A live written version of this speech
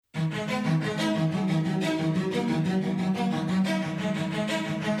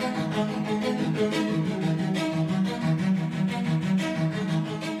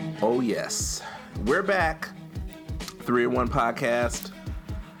We're back. 3-in-1 podcast.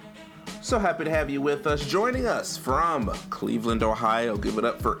 So happy to have you with us. Joining us from Cleveland, Ohio. Give it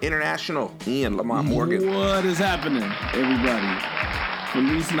up for international Ian Lamont Morgan. What is happening, everybody?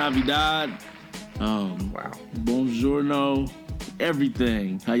 Feliz Navidad. Wow. Buongiorno.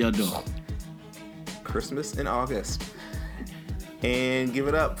 Everything. How y'all doing? Christmas in August. And give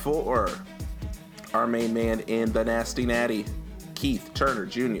it up for our main man in the Nasty Natty, Keith Turner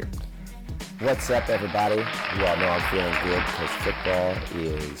Jr. What's up, everybody? You all know I'm feeling good because football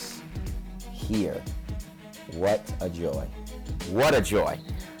is here. What a joy. What a joy.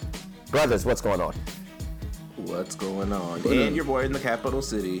 Brothers, what's going on? What's going on? And your boy in the capital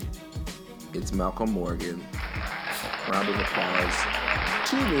city, it's Malcolm Morgan. Round of applause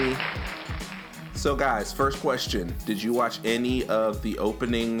to me. So, guys, first question. Did you watch any of the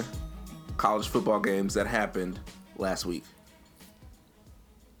opening college football games that happened last week?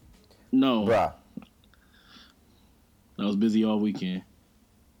 No. Bruh. I was busy all weekend.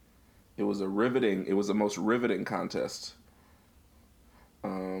 It was the most riveting contest.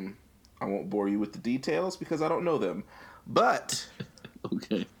 I won't bore you with the details because I don't know them. But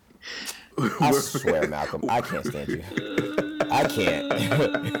Okay. I swear, Malcolm, I can't stand you. I can't.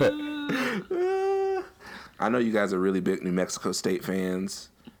 I know you guys are really big New Mexico State fans.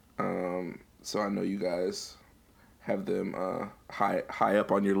 So I know you guys have them high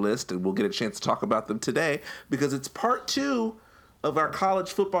up on your list, and we'll get a chance to talk about them today because it's part 2 of our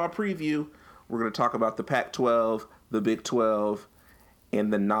college football preview. We're going to talk about the Pac-12, the Big 12,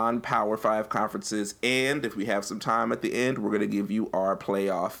 and the non-Power 5 conferences. And if we have some time at the end, we're going to give you our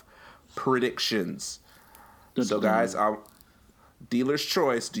playoff predictions. So, guys, dealer's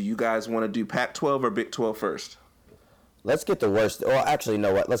choice. Do you guys want to do Pac-12 or Big 12 first? Let's get the worst. Well, actually, you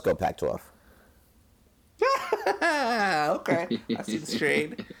know what? Let's go Pac-12. Okay. I see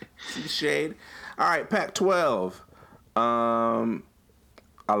the shade. All right, Pac-12.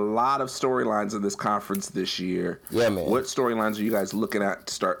 A lot of storylines in this conference this year. Yeah, man. What storylines are you guys looking at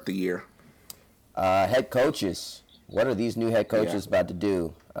to start the year? Head coaches. What are these new head coaches about to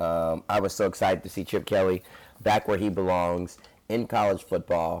do? I was so excited to see Chip Kelly back where he belongs in college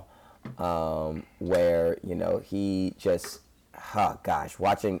football, where, you know, he just,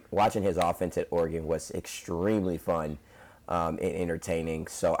 watching his offense at Oregon was extremely fun and entertaining.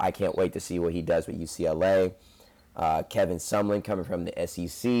 So I can't wait to see what he does with UCLA. Kevin Sumlin coming from the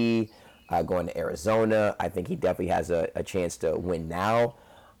SEC, going to Arizona. I think he definitely has a chance to win now.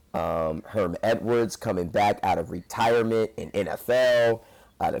 Herm Edwards coming back out of retirement in NFL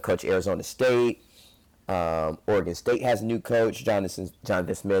to coach Arizona State. Oregon State has a new coach,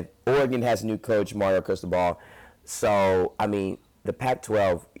 Jonathan Smith. Oregon has a new coach, Mario Cristobal. So, I mean, the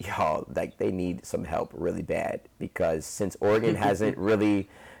Pac-12, y'all, like, they need some help really bad because since Oregon hasn't really,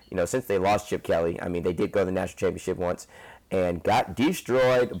 you know, since they lost Chip Kelly, I mean, they did go to the national championship once and got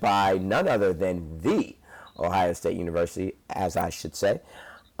destroyed by none other than the Ohio State University, as I should say.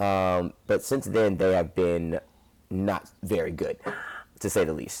 But since then, they have been not very good, to say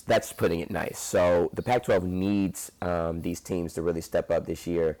the least. That's putting it nice. So the Pac-12 needs these teams to really step up this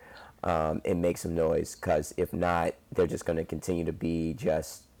year and make some noise, because if not, they're just going to continue to be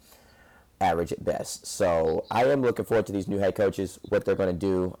just average at best. So I am looking forward to these new head coaches, what they're going to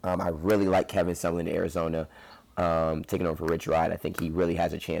do. I really like Kevin Sumlin in Arizona, taking over for Rich Rod. I think he really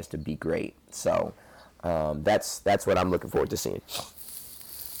has a chance to be great. So that's what I'm looking forward to seeing.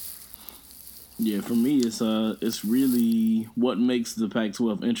 Yeah, for me, it's really what makes the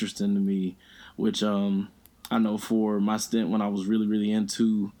Pac-12 interesting to me, which I know for my stint when I was really, really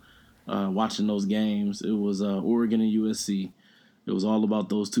into watching those games, it was Oregon and USC. It was all about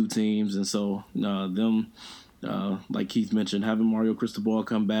those two teams, and so them, like Keith mentioned, having Mario Cristobal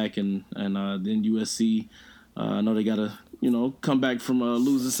come back, and then USC. I know they got to come back from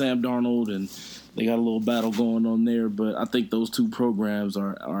losing Sam Darnold, and they got a little battle going on there. But I think those two programs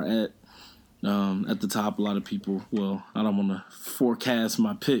are at the top. A lot of people. Well, I don't want to forecast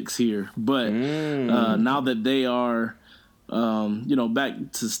my picks here, but now that they are.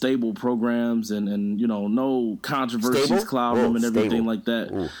 Back to stable programs and no controversies cloud them and everything like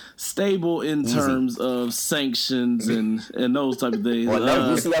that. Ooh. Stable in terms of sanctions and those type of things. Well,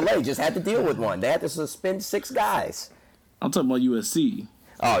 no, UCLA just had to deal with one. They had to suspend 6 guys. I'm talking about USC.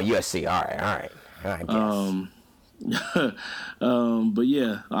 Oh, USC. All right. I guess. But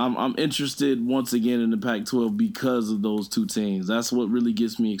yeah, I'm interested once again in the Pac-12 because of those two teams. That's what really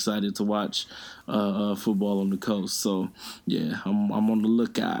gets me excited to watch football on the coast. So yeah, I'm on the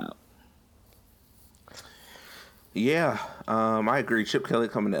lookout. Yeah, I agree. Chip Kelly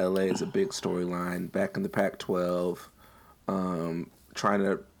coming to LA is a big storyline. Back in the Pac-12, trying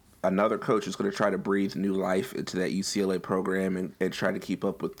to another coach who's going to try to breathe new life into that UCLA program and try to keep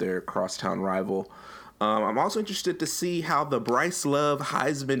up with their crosstown rival. I'm also interested to see how the Bryce Love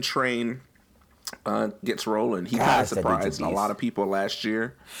Heisman train gets rolling. He kind of surprised a lot of people last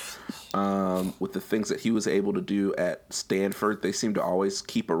year with the things that he was able to do at Stanford. They seem to always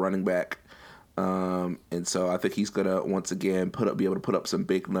keep a running back. And so I think he's going to, once again, be able to put up some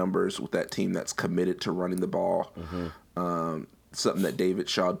big numbers with that team that's committed to running the ball. Something that David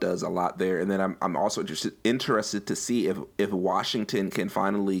Shaw does a lot there. And then I'm also interested to see if Washington can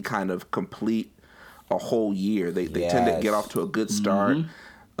finally kind of complete a whole year. They tend to get off to a good start.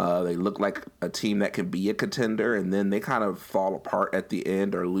 They look like a team that can be a contender, and then they kind of fall apart at the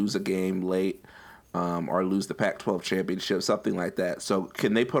end or lose a game late. Or lose the Pac-12 championship, something like that. So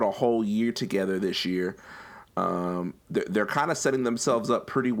can they put a whole year together this year? They're kind of setting themselves up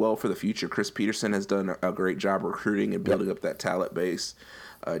pretty well for the future. Chris Peterson has done a great job recruiting and building up that talent base.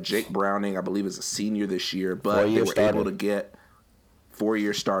 Jake Browning, I believe, is a senior this year, but they were able to get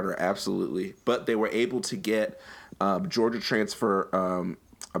 4-year starter, absolutely. But they were able to get Georgia transfer,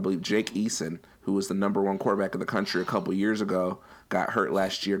 I believe, Jake Eason, who was the number 1 quarterback in the country a couple years ago, got hurt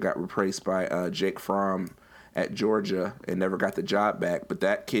last year, got replaced by Jake Fromm at Georgia and never got the job back. But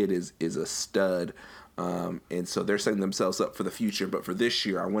that kid is a stud. And so they're setting themselves up for the future. But for this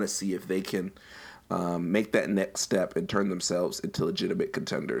year, I want to see if they can make that next step and turn themselves into legitimate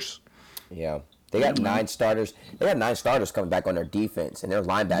contenders. Yeah. They got 9 starters. They got 9 starters coming back on their defense, and their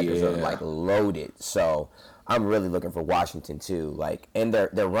linebackers are like loaded. So I'm really looking for Washington too. Like, and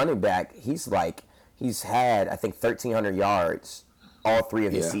their running back, he's had I think 1,300 yards all 3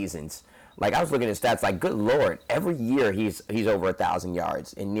 of his seasons. Like, I was looking at his stats, like, good Lord, every year he's over 1,000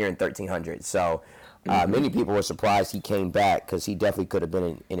 yards and nearing 1,300. So many people were surprised he came back because he definitely could have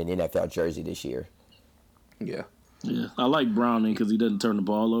been in an NFL jersey this year. Yeah, I like Browning because he doesn't turn the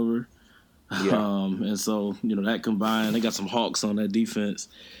ball over. And so, that combined, they got some hawks on that defense.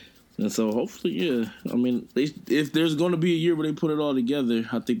 And so hopefully, I mean, if there's going to be a year where they put it all together,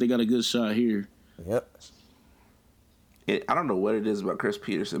 I think they got a good shot here. Yep. I don't know what it is about Chris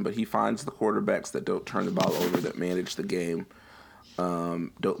Peterson, but he finds the quarterbacks that don't turn the ball over, that manage the game,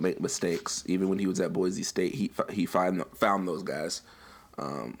 don't make mistakes. Even when he was at Boise State, he found those guys.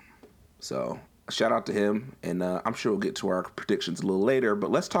 So shout out to him, and I'm sure we'll get to our predictions a little later.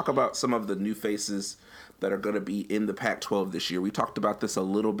 But let's talk about some of the new faces that are going to be in the Pac-12 this year. We talked about this a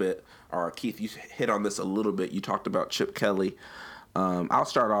little bit, or Keith, you hit on this a little bit. You talked about Chip Kelly. I'll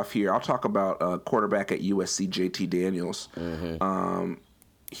start off here. I'll talk about quarterback at USC, JT Daniels.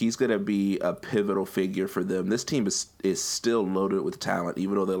 He's going to be a pivotal figure for them. This team is still loaded with talent,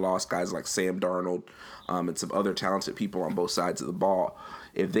 even though they lost guys like Sam Darnold and some other talented people on both sides of the ball.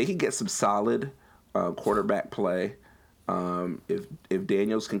 If they can get some solid quarterback play, if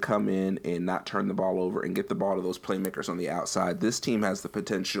Daniels can come in and not turn the ball over and get the ball to those playmakers on the outside, this team has the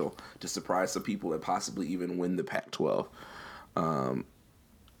potential to surprise some people and possibly even win the Pac-12.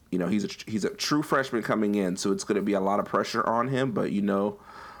 He's a true freshman coming in, so it's going to be a lot of pressure on him. But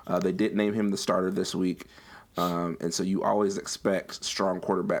they did name him the starter this week, and so you always expect strong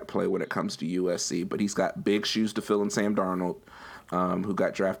quarterback play when it comes to USC. But he's got big shoes to fill in Sam Darnold, who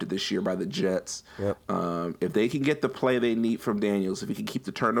got drafted this year by the Jets. Yep. If they can get the play they need from Daniels, if he can keep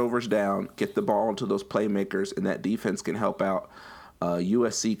the turnovers down, get the ball into those playmakers, and that defense can help out,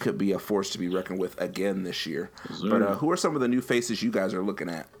 USC could be a force to be reckoned with again this year. But who are some of the new faces you guys are looking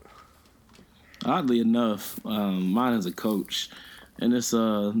at? Oddly enough, mine is a coach, and it's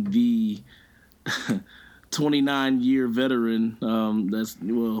the 29-year veteran.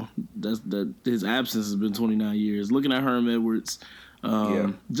 That his absence has been 29 years. Looking at Herm Edwards,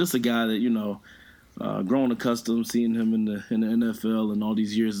 just a guy that grown accustomed seeing him in the NFL and all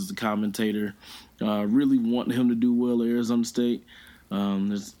these years as a commentator. Really wanting him to do well at Arizona State.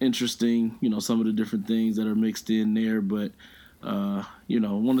 It's interesting, some of the different things that are mixed in there, but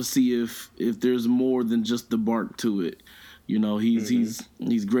want to see if there's more than just the bark to it.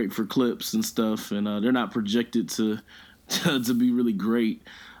 He's great for clips and stuff, and they're not projected to be really great.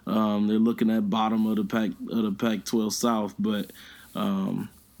 They're looking at bottom of the Pac-12 South, but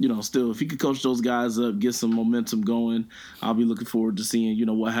still, if he could coach those guys up, get some momentum going, I'll be looking forward to seeing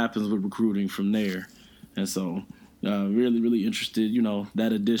what happens with recruiting from there. And so, really, really interested,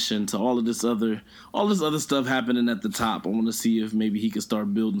 that addition to all this other stuff happening at the top. I want to see if maybe he could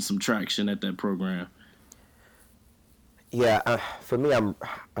start building some traction at that program. Yeah, for me, I'm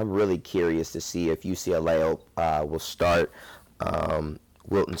really curious to see if UCLA will start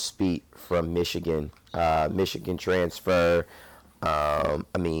Wilton Speet from Michigan. Michigan transfer.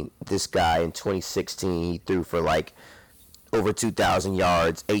 This guy in 2016, he threw for over 2,000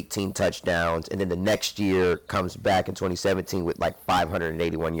 yards, 18 touchdowns, and then the next year comes back in 2017 with like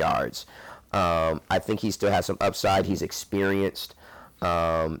 581 yards. I think he still has some upside. He's experienced.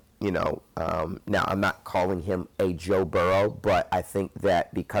 Now I'm not calling him a Joe Burrow, but I think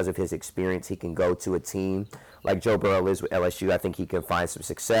that because of his experience, he can go to a team like Joe Burrow is with LSU. I think he can find some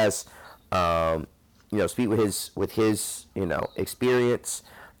success. Speak with his experience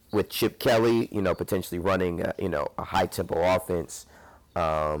with Chip Kelly, potentially running a high tempo offense.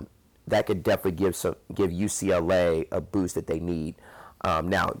 That could definitely give UCLA a boost that they need.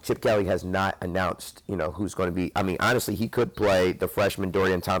 Now, Chip Kelly has not announced, who's going to be. I mean, honestly, he could play the freshman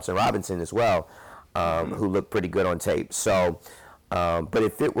Dorian Thompson-Robinson as well, who looked pretty good on tape. So, but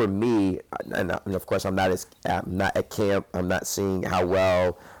if it were me, and of course I'm not at camp, I'm not seeing how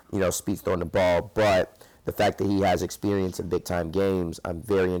well, Speed's throwing the ball, but the fact that he has experience in big-time games, I'm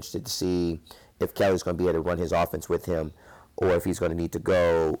very interested to see if Kelly's going to be able to run his offense with him, or if he's going to need to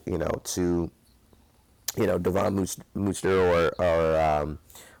go, to Devon Mooster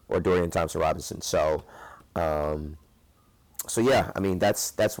or Dorian Thompson-Robinson. So yeah, I mean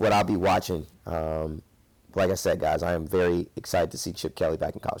that's what I'll be watching. Like I said, guys, I am very excited to see Chip Kelly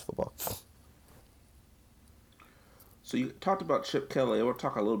back in college football. So you talked about Chip Kelly. I want to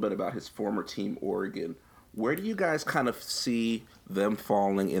talk a little bit about his former team, Oregon. Where do you guys kind of see them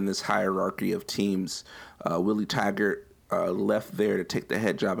falling in this hierarchy of teams? Willie Taggart left there to take the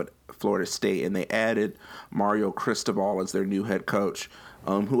head job at Florida State, and they added Mario Cristobal as their new head coach,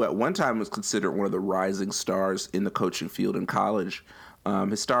 who at one time was considered one of the rising stars in the coaching field in college.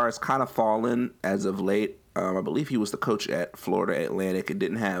 His star has kind of fallen as of late. I believe he was the coach at Florida Atlantic and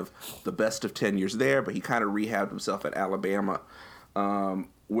didn't have the best of tenures there, but he kind of rehabbed himself at Alabama.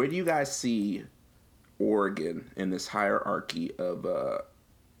 Where do you guys see Oregon in this hierarchy of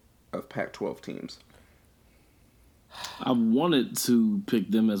Pac-12 teams? I wanted to pick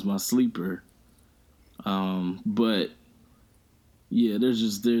them as my sleeper, but yeah,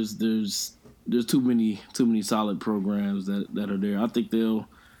 there's too many solid programs that are there. I think they'll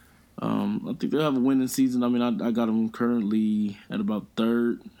have a winning season. I mean, I got them currently at about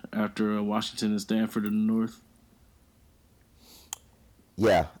third after Washington and Stanford in the North.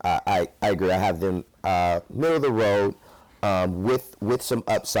 Yeah, I agree. I have them middle of the road with some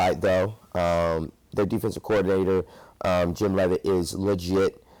upside though. Their defensive coordinator, Jim Leavitt, is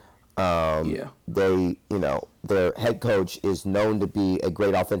legit. Their head coach is known to be a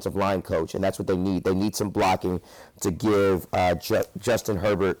great offensive line coach, and that's what they need. They need some blocking to give Justin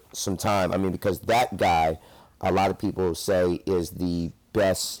Herbert some time. I mean, because that guy, a lot of people say, is the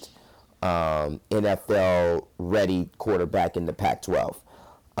best NFL-ready quarterback in the Pac-12.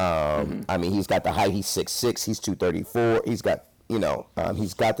 I mean, he's got the height. He's 6'6". He's 234. He's got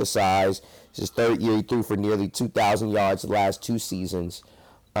he's got the size. It's his third year. He threw for nearly 2,000 yards the last two seasons.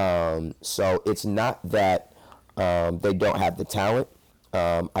 So it's not that they don't have the talent.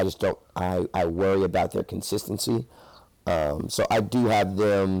 I just don't. I worry about their consistency. So I do have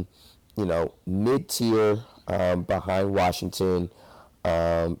them, mid-tier behind Washington,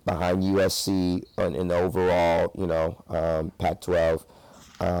 behind USC in the overall, Pac-12,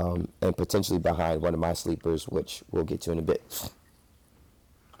 and potentially behind one of my sleepers, which we'll get to in a bit.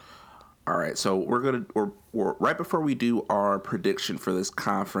 All right, so we're right before we do our prediction for this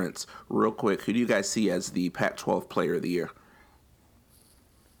conference, real quick, who do you guys see as the Pac-12 Player of the Year?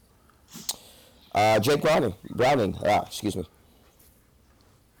 Jake Browning. Excuse me.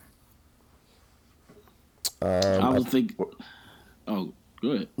 I would think. Oh,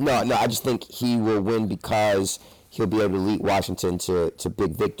 go ahead. No, I just think he will win because he'll be able to lead Washington to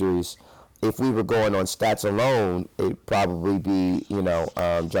big victories. If we were going on stats alone, it'd probably be,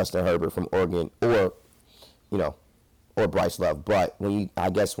 Justin Herbert from Oregon or Bryce Love. But when you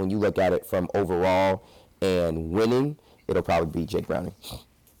look at it from overall and winning, it'll probably be Jake Browning.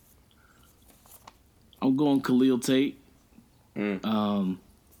 I'm going Khalil Tate. And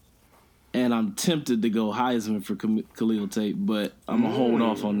I'm tempted to go Heisman for Khalil Tate, but I'm going to hold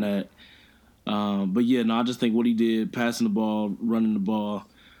off on that. But yeah, no, I just think what he did, passing the ball, running the ball,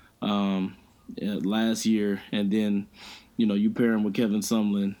 last year, and then, you pair him with Kevin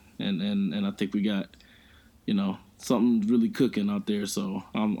Sumlin, and I think we got, something really cooking out there. So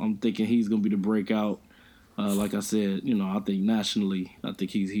I'm thinking he's going to be the breakout. Like I said, I think nationally, I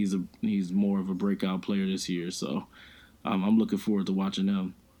think he's more of a breakout player this year. So I'm looking forward to watching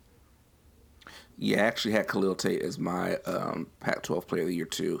him. Yeah, I actually had Khalil Tate as my Pac-12 Player of the Year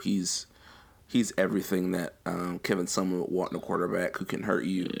too. He's he's everything that Kevin Sumlin would want in a quarterback who can hurt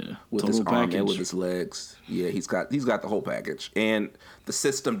you with his total arm package. and with his legs. Yeah, he's got the whole package, and the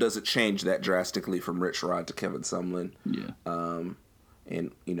system doesn't change that drastically from Rich Rod to Kevin Sumlin. Yeah.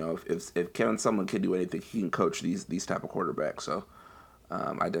 And if Kevin Sumlin can do anything, he can coach these type of quarterbacks. So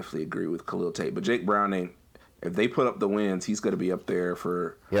I definitely agree with Khalil Tate. But Jake Browning, if they put up the wins, he's going to be up there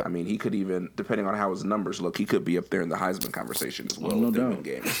for. Yep. I mean, he could even, depending on how his numbers look, he could be up there in the Heisman conversation as well if they win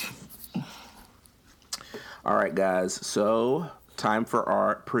games. All right, guys. So time for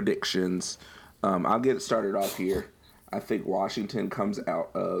our predictions. I'll get it started off here. I think Washington comes out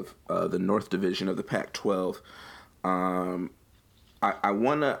of the North Division of the Pac-12. I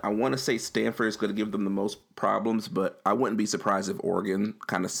wanna say Stanford is going to give them the most problems, but I wouldn't be surprised if Oregon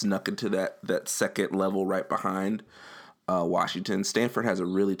kind of snuck into that second level right behind Washington. Stanford has a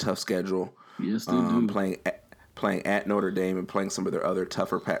really tough schedule. Yes, they do. Playing at Notre Dame and playing some of their other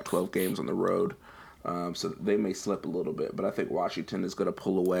tougher Pac-12 games on the road. So they may slip a little bit, but I think Washington is going to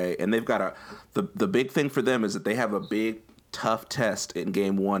pull away. And they've got the big thing for them is that they have a big, tough test in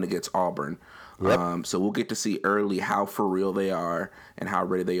game 1 against Auburn. Yep. So we'll get to see early how for real they are and how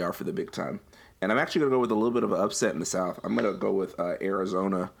ready they are for the big time. And I'm actually going to go with a little bit of an upset in the South. I'm going to go with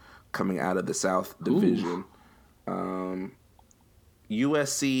Arizona coming out of the South Division.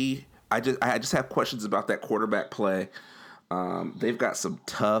 USC, I just have questions about that quarterback play. They've got some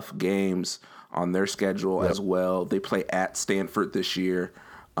tough games on their schedule as well. They play at Stanford this year.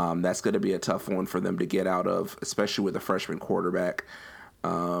 That's going to be a tough one for them to get out of, especially with a freshman quarterback.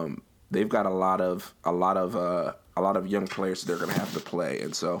 They've got a lot of young players they're going to have to play,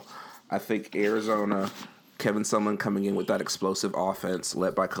 and so I think Arizona, Kevin Sumlin coming in with that explosive offense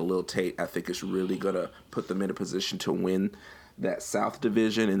led by Khalil Tate, I think is really going to put them in a position to win that South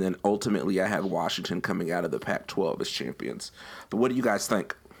Division, and then ultimately I have Washington coming out of the Pac-12 as champions. But what do you guys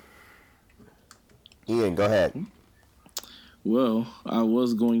think? Ian, go ahead. Well, I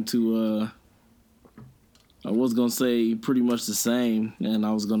was going to say pretty much the same, and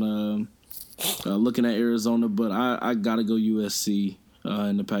I was gonna looking at Arizona, but I gotta go USC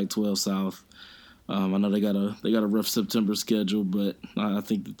in the Pac-12 South. I know they got a rough September schedule, but I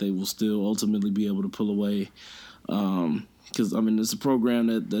think that they will still ultimately be able to pull away. Because I mean, it's a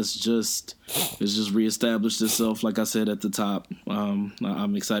program that's just reestablished itself. Like I said at the top,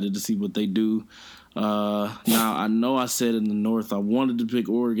 I'm excited to see what they do. Now I know I said in the North I wanted to pick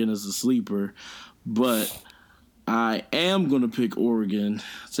Oregon as a sleeper, but I am going to pick Oregon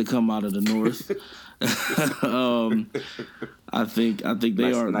to come out of the North. I think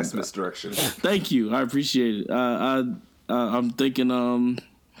they are nice misdirection. Thank you, I appreciate it. I'm thinking, I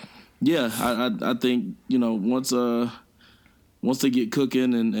think once they get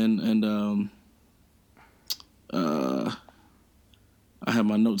cooking and I have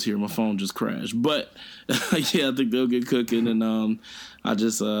my notes here. My phone just crashed, but yeah, I think they'll get cooking, and I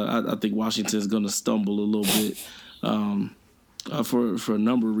think Washington's going to stumble a little bit for a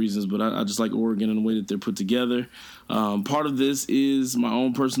number of reasons, but I just like Oregon and the way that they're put together. Part of this is my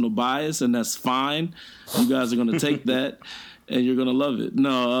own personal bias, and that's fine. You guys are going to take that, and you're going to love it.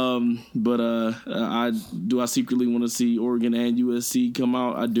 No, but I secretly want to see Oregon and USC come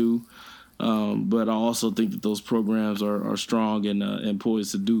out. I do. But I also think that those programs are strong and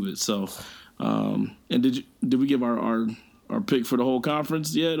poised to do it. So, and did we give our pick for the whole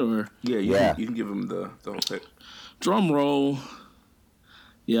conference yet, or? Yeah, you can give them the whole pick. Drum roll.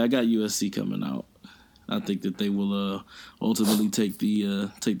 Yeah, I got USC coming out. I think that they will ultimately take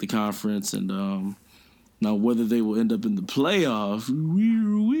the conference, and now whether they will end up in the playoff,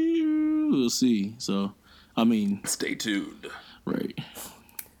 we'll see. So, I mean, stay tuned. Right.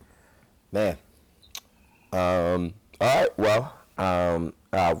 Man. All right. Well,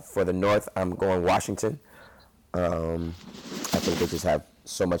 for the North, I'm going Washington. I think they just have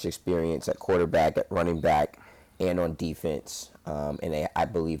so much experience at quarterback, at running back, and on defense. And I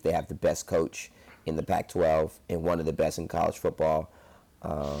believe they have the best coach in the Pac-12 and one of the best in college football.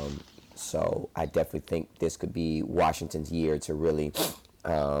 So I definitely think this could be Washington's year to really,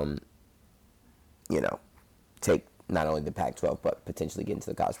 take not only the Pac-12, but potentially get into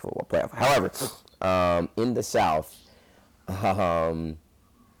the college football playoff. However, in the South, I'm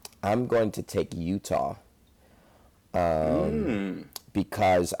going to take Utah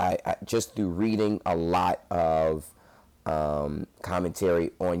because I just through reading a lot of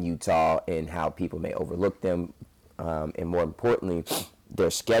commentary on Utah and how people may overlook them, and more importantly, their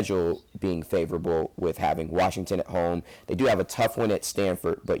schedule being favorable with having Washington at home. They do have a tough one at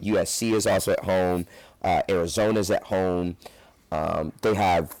Stanford, but USC is also at home. Arizona's at home. They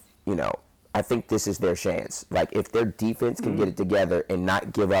have, I think this is their chance. Like, if their defense can get it together and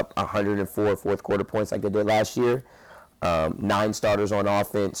not give up 104 fourth quarter points like they did last year, 9 starters on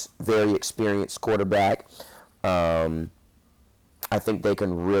offense, very experienced quarterback, I think they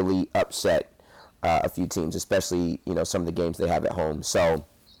can really upset a few teams, especially, some of the games they have at home. So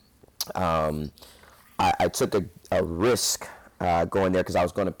I took a risk going there because I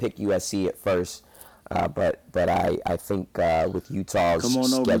was going to pick USC at first, but I think with Utah's Come on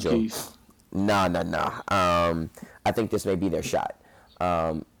schedule, over, Keith. no. I think this may be their shot.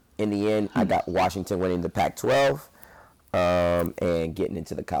 In the end, I got Washington winning the Pac-12 and getting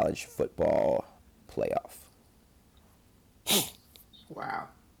into the college football playoff. Wow.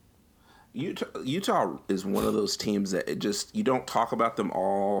 Utah is one of those teams that you don't talk about them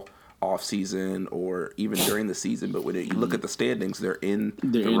all off season or even during the season, but when you look at the standings, they're in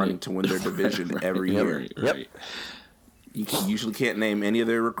the running to win their division every year. Right. You usually can't name any of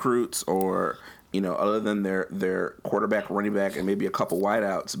their recruits or, other than their quarterback, running back, and maybe a couple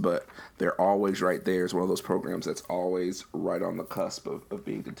wideouts, but they're always right there. It's one of those programs that's always right on the cusp of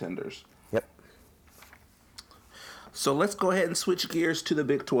being contenders. Yep. So let's go ahead and switch gears to the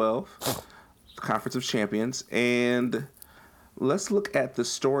Big 12, the Conference of Champions, and let's look at the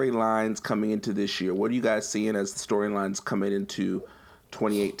storylines coming into this year. What are you guys seeing as the storylines coming into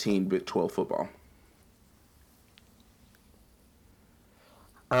 2018 Big 12 football?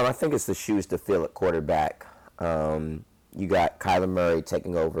 I think it's the shoes to fill at quarterback. You got Kyler Murray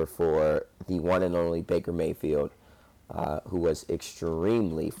taking over for the one and only Baker Mayfield, who was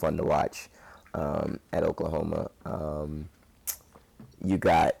extremely fun to watch at Oklahoma. You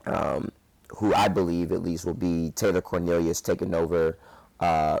got who I believe at least will be Taylor Cornelius taking over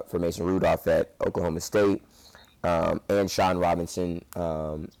for Mason Rudolph at Oklahoma State, and Sean Robinson,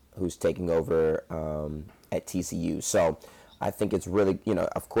 who's taking over at TCU. So I think it's really,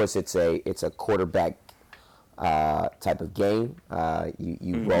 of course, it's a quarterback type of game.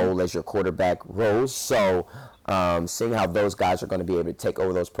 You roll as your quarterback rolls. So seeing how those guys are going to be able to take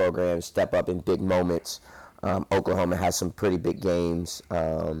over those programs, step up in big moments. Oklahoma has some pretty big games,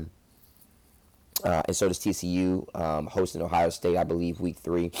 and so does TCU, hosting Ohio State, I believe, week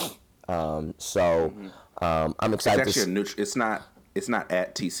 3. I'm excited. It's actually It's not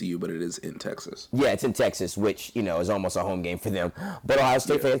at TCU, but it is in Texas. Yeah, it's in Texas, which, is almost a home game for them. But Ohio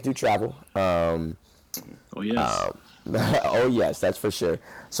State fans do travel. Oh, yes. Oh, yes, that's for sure.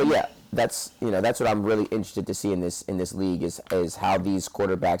 So, yeah, that's what I'm really interested to see in this league is how these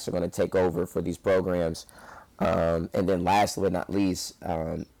quarterbacks are going to take over for these programs. And then lastly but not least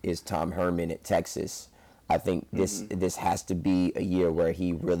is Tom Herman at Texas. I think this has to be a year where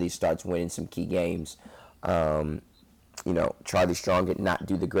he really starts winning some key games. Charlie Strong did not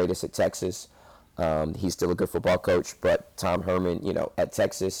do the greatest at Texas. He's still a good football coach, but Tom Herman, at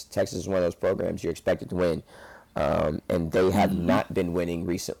Texas is one of those programs you're expected to win. And they have not been winning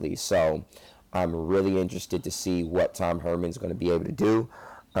recently. So I'm really interested to see what Tom Herman's going to be able to do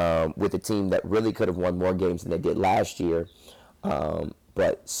with a team that really could have won more games than they did last year.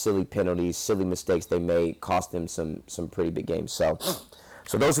 But silly penalties, silly mistakes they made cost them some pretty big games. So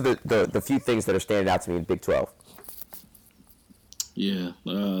those are the few things that are standing out to me in Big 12. Yeah,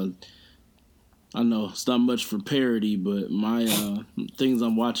 I know it's not much for parody, but my things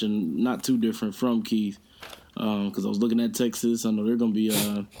I'm watching not too different from Keith, because I was looking at Texas. I know they're going to be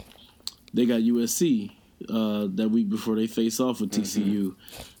they got USC that week before they face off with TCU,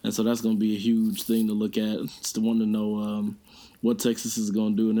 and so that's going to be a huge thing to look at. It's the one to know what Texas is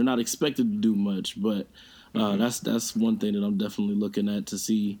going to do, and they're not expected to do much, but that's one thing that I'm definitely looking at to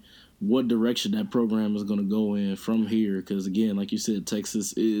see what direction that program is going to go in from here. Because, again, like you said,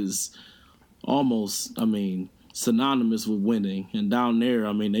 Texas is almost, synonymous with winning. And down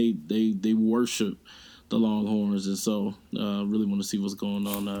there, they worship the Longhorns. And so really want to see what's going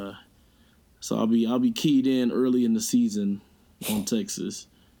on. So I'll be keyed in early in the season on Texas.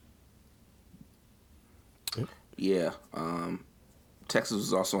 Yeah. Texas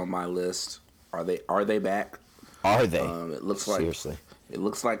was also on my list. Are they back? Are they? It looks like seriously. It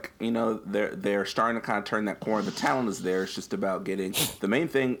looks like they're starting to kind of turn that corner. The talent is there. It's just about getting the main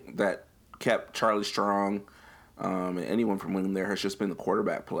thing that kept Charlie Strong and anyone from winning there has just been the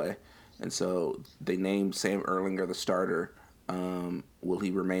quarterback play. And so they named Sam Ehlinger the starter. Will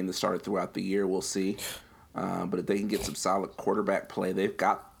he remain the starter throughout the year? We'll see. But if they can get some solid quarterback play, they've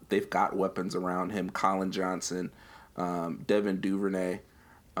got weapons around him. Colin Johnson, Devin Duvernay,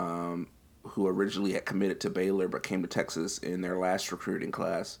 who originally had committed to Baylor but came to Texas in their last recruiting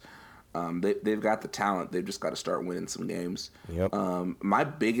class. They've got the talent. They've just got to start winning some games. Yep. My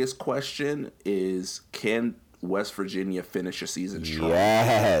biggest question is, can West Virginia finish a season strong.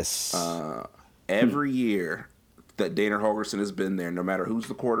 Yes. Every year that Dana Holgorsen has been there, no matter who's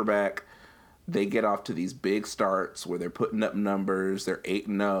the quarterback, they get off to these big starts where they're putting up numbers. They're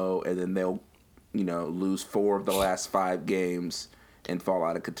 8-0, and then they'll, lose 4 of the last 5 games and fall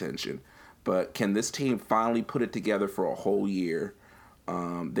out of contention. But can this team finally put it together for a whole year?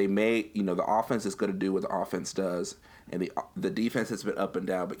 They may, the offense is going to do what the offense does, and the defense has been up and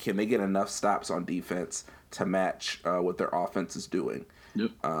down. But can they get enough stops on defense to match what their offense is doing?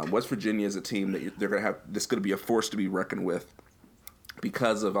 Yep. West Virginia is a team that they're going to have. This is going to be a force to be reckoned with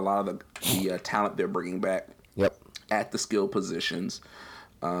because of a lot of the talent they're bringing back. Yep. At the skill positions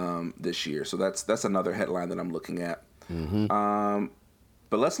this year. So that's another headline that I'm looking at. Mm-hmm.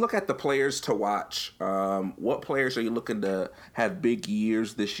 But let's look at the players to watch. What players are you looking to have big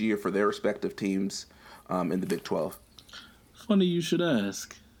years this year for their respective teams in the Big 12? Funny you should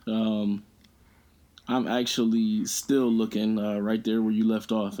ask. I'm actually still looking right there where you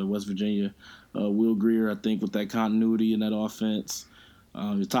left off at West Virginia. Will Grier, I think, with that continuity in that offense.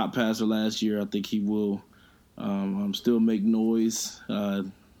 The top passer last year, I think he will still make noise.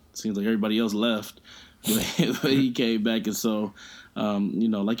 Seems like everybody else left, but he came back. And so,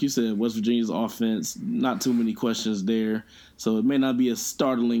 like you said, West Virginia's offense, not too many questions there. So it may not be a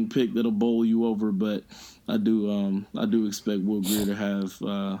startling pick that'll bowl you over, but I do expect Will Grier to have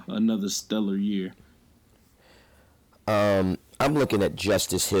another stellar year. I'm looking at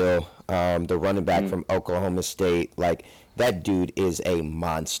Justice Hill, the running back from Oklahoma State. Like, that dude is a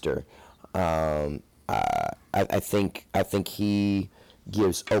monster. I think he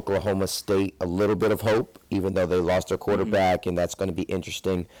gives Oklahoma State a little bit of hope, even though they lost their quarterback, and that's going to be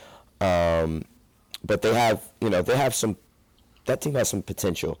interesting. But they have some. That team has some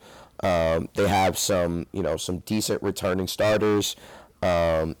potential. They have some decent returning starters,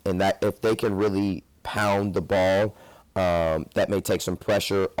 and that if they can really pound the ball, that may take some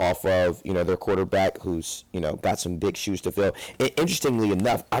pressure off of their quarterback, who's got some big shoes to fill. Interestingly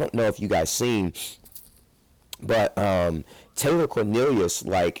enough, I don't know if you guys seen, but Taylor Cornelius,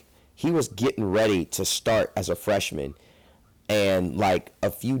 he was getting ready to start as a freshman. And, a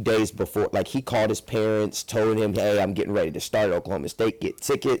few days before, he called his parents, told him, hey, I'm getting ready to start at Oklahoma State, get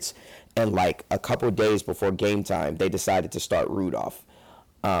tickets. And, a couple of days before game time, they decided to start Rudolph.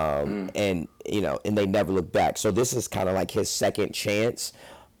 And they never looked back. So this is kind of his second chance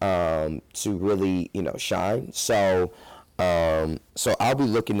to really, shine. So I'll be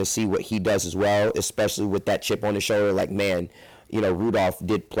looking to see what he does as well, especially with that chip on his shoulder. Rudolph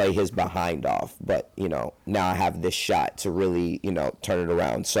did play his behind off, but, now I have this shot to really, turn it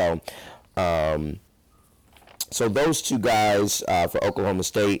around. So those two guys for Oklahoma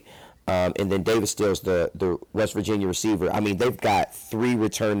State, and then David Stills, the West Virginia receiver. I mean, they've got 3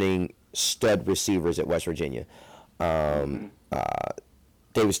 returning stud receivers at West Virginia. David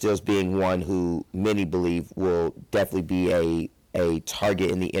Stills being one who many believe will definitely be a target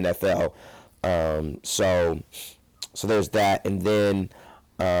in the NFL. So there's that. And then,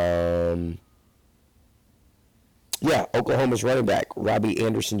 Oklahoma's running back, Robbie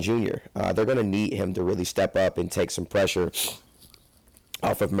Anderson Jr. They're going to need him to really step up and take some pressure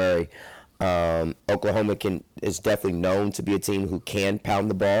off of Murray. Oklahoma is definitely known to be a team who can pound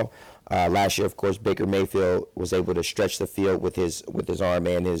the ball. Last year, of course, Baker Mayfield was able to stretch the field with his arm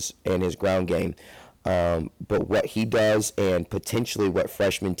and his ground game. But what he does, and potentially what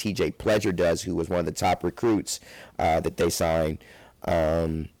freshman TJ Pledger does, who was one of the top recruits that they signed,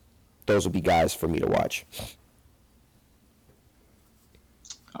 those will be guys for me to watch.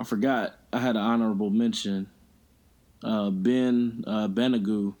 I forgot I had an honorable mention. Ben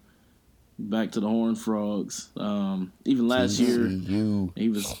Benagoo, back to the Horned Frogs. Even last year, he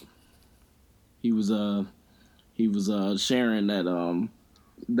was sharing that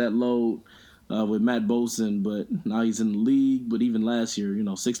load with Matt Boesen, but now he's in the league. But even last year,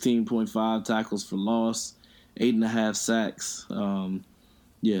 16.5 tackles for loss, 8.5 sacks.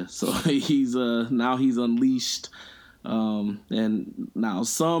 So he's now he's unleashed. And now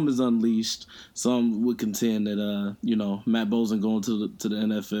some is unleashed. Some would contend that Matt Boesen going to the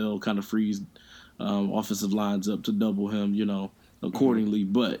NFL kind of frees offensive lines up to double him, accordingly.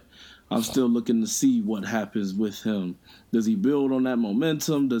 But I'm still looking to see what happens with him. Does he build on that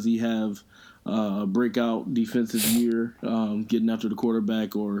momentum? Does he have a breakout defensive year getting after the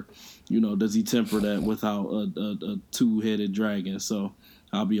quarterback, or does he temper that without a two-headed dragon? So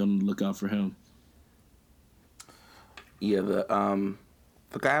I'll be on the lookout for him. Yeah, the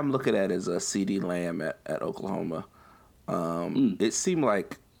guy I'm looking at is CeeDee Lamb at Oklahoma. It seemed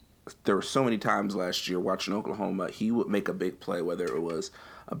like there were so many times last year watching Oklahoma, he would make a big play, whether it was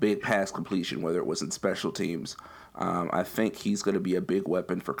a big pass completion, whether it was in special teams. I think he's going to be a big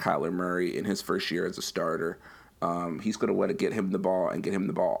weapon for Kyler Murray in his first year as a starter. He's going to want to get him the ball and get him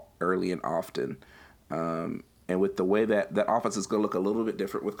the ball early and often. And with the way that offense is going to look a little bit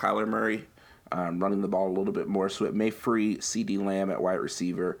different with Kyler Murray, running the ball a little bit more, so it may free CeeDee Lamb at wide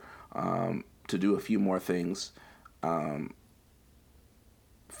receiver to do a few more things from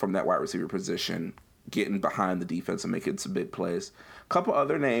that wide receiver position, getting behind the defense and making some big plays. A couple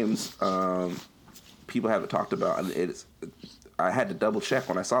other names people haven't talked about, and I had to double check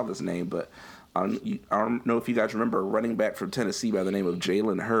when I saw this name, but I don't know if you guys remember a running back from Tennessee by the name of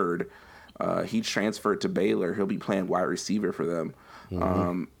Jalen Hurd. He transferred to Baylor. He'll be playing wide receiver for them.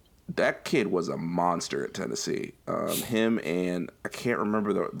 Mm-hmm. That kid was a monster at Tennessee. Him and I can't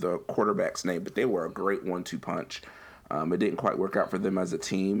remember the quarterback's name, but they were a great 1-2 punch. It didn't quite work out for them as a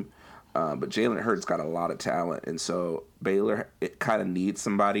team, but Jalen Hurd's got a lot of talent, and so Baylor kind of needs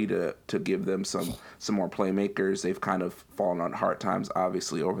somebody to give them some more playmakers. They've kind of fallen on hard times,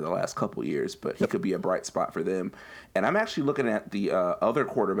 obviously, over the last couple years, but he could be a bright spot for them. And I'm actually looking at the other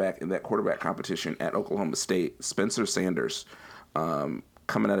quarterback in that quarterback competition at Oklahoma State, Spencer Sanders,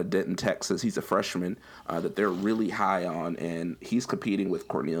 coming out of Denton, Texas. He's a freshman that they're really high on, and he's competing with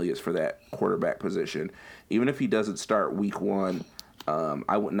Cornelius for that quarterback position. Even if he doesn't start week 1,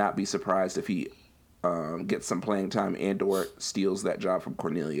 I would not be surprised if he gets some playing time and/or steals that job from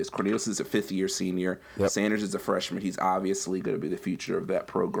Cornelius. Cornelius is a fifth-year senior. Yep. Sanders is a freshman. He's obviously going to be the future of that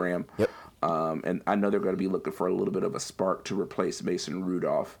program. Yep. And I know they're going to be looking for a little bit of a spark to replace Mason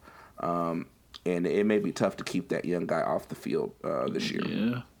Rudolph. And it may be tough to keep that young guy off the field this year.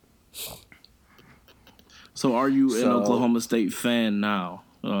 Yeah. So are you an Oklahoma State fan now,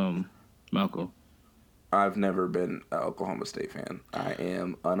 Malcolm? I've never been an Oklahoma State fan. I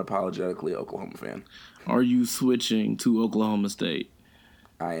am unapologetically an Oklahoma fan. Are you switching to Oklahoma State?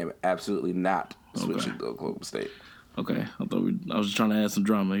 I am absolutely not switching to Oklahoma State. Okay. I was just trying to add some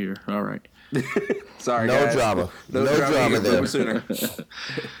drama here. All right. Sorry, no guys. Drama. No drama there. Boomer Sooner.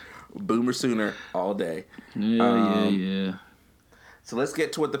 Boomer Sooner all day. Yeah. So let's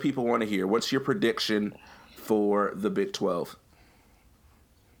get to what the people want to hear. What's your prediction for the Big 12?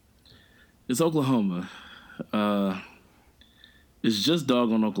 It's Oklahoma. It's just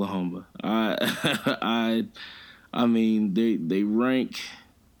doggone Oklahoma. I mean, they rank.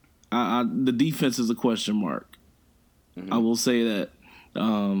 The defense is a question mark. Mm-hmm. I will say that,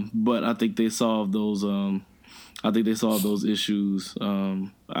 but I think they solved those. Issues.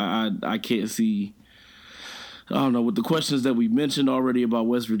 I can't see. I don't know, with the questions that we mentioned already about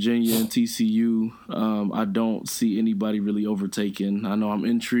West Virginia and TCU, I don't see anybody really overtaking. I know I'm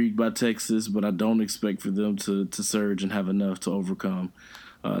intrigued by Texas, but I don't expect for them to surge and have enough to overcome.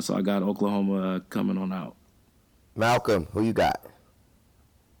 So I got Oklahoma coming on out. Malcolm, who you got?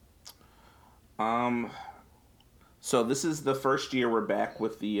 So this is the first year we're back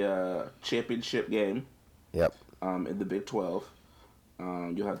with the championship game. Yep. In the Big 12.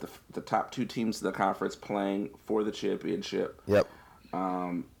 You'll have the top 2 teams in the conference playing for the championship. Yep.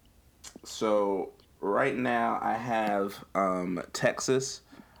 So right now I have Texas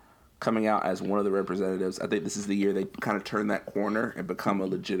coming out as one of the representatives. I think this is the year they kind of turn that corner and become a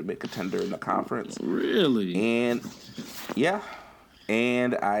legitimate contender in the conference. Really? And yeah.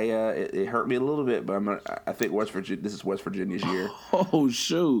 And it hurt me a little bit, but I think this is West Virginia's year. Oh,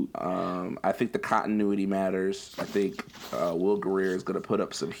 shoot. I think the continuity matters. I think Will Greer is going to put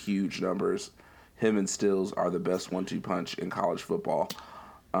up some huge numbers. Him and Stills are the best 1-2 punch in college football.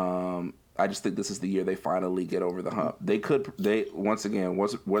 I just think this is the year they finally get over the hump. Once again,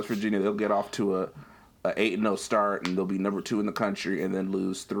 West Virginia, they'll get off to a 8-0 start, and they'll be number 2 in the country, and then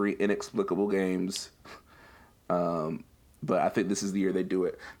lose 3 inexplicable games. But I think this is the year they do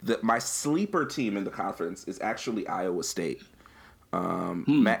it. My sleeper team in the conference is actually Iowa State.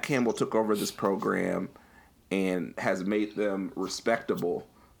 Matt Campbell took over this program and has made them respectable.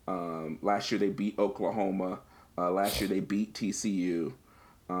 Last year they beat Oklahoma. Last year they beat TCU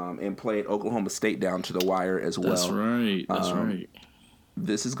and played Oklahoma State down to the wire as well. That's right.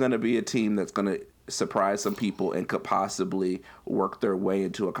 This is going to be a team that's going to surprise some people and could possibly work their way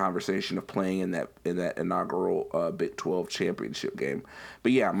into a conversation of playing in that inaugural Big 12 championship game.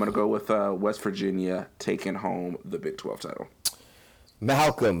 But yeah, I'm going to go with West Virginia taking home the Big 12 title.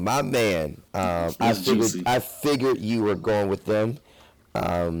 Malcolm, my man, I figured you were going with them,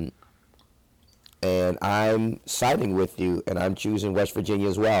 and I'm siding with you, and I'm choosing West Virginia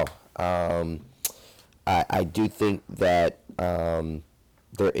as well. I do think that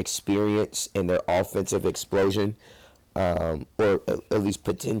their experience and their offensive explosion, or at least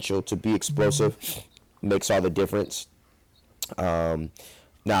potential to be explosive, makes all the difference.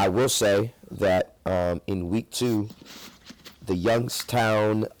 Now, I will say that in week 2, the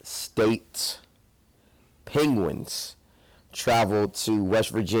Youngstown State Penguins traveled to West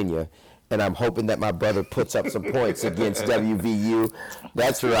Virginia, and I'm hoping that my brother puts up some points against WVU.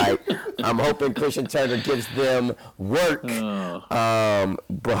 That's right. I'm hoping Christian Turner gives them work.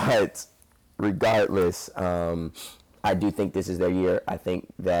 But regardless, I do think this is their year. I think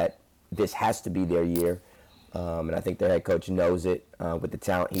that this has to be their year. And I think their head coach knows it with the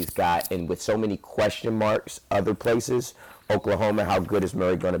talent he's got. And with so many question marks other places, Oklahoma, how good is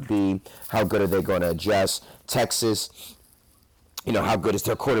Murray going to be? How good are they going to adjust? Texas, how good is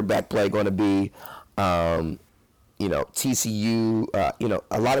their quarterback play going to be? TCU,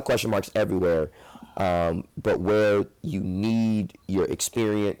 a lot of question marks everywhere. But where you need your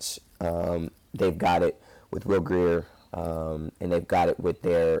experience, they've got it with Will Grier, and they've got it with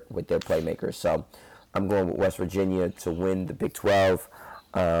their playmakers. So I'm going with West Virginia to win the Big 12,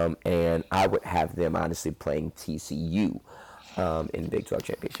 and I would have them honestly playing TCU in the Big 12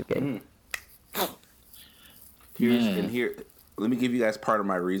 championship game. Let me give you guys part of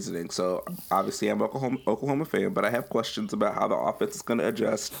my reasoning. So obviously I'm an Oklahoma fan, but I have questions about how the offense is going to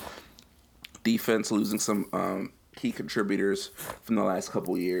adjust. Defense losing some key contributors from the last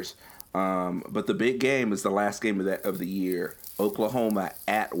couple years. But the big game is the last game of the year. Oklahoma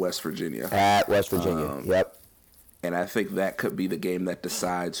at West Virginia. At West Virginia, yep. And I think that could be the game that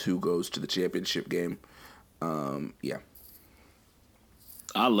decides who goes to the championship game. Yeah.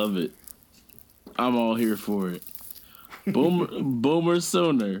 I love it. I'm all here for it. Boomer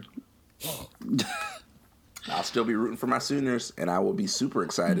Sooner. I'll still be rooting for my Sooners, and I will be super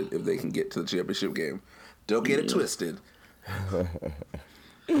excited if they can get to the championship game. Don't get it twisted.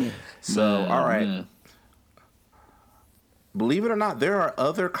 So, all right. Man. Believe it or not, there are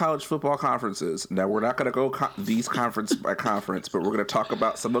other college football conferences. Now, we're not going to go these conference by conference, but we're going to talk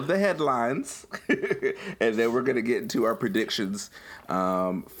about some of the headlines, and then we're going to get into our predictions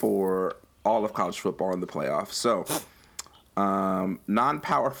for all of college football in the playoffs. So,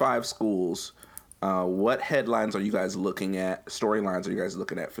 non-Power 5 schools, what headlines are you guys looking at, storylines are you guys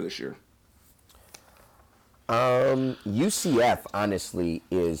looking at for this year? UCF honestly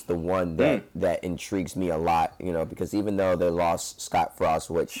is the one that intrigues me a lot, because even though they lost Scott Frost,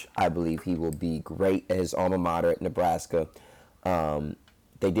 which I believe he will be great at his alma mater at Nebraska,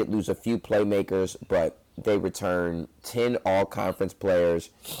 they did lose a few playmakers, but they returned 10 all-conference players.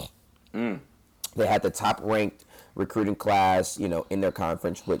 They had the top-ranked recruiting class, in their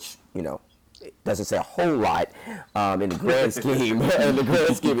conference, which, it doesn't say a whole lot in the grand scheme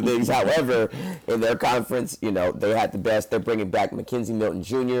of things. However, in their conference, they had the best. They're bringing back Mackenzie Milton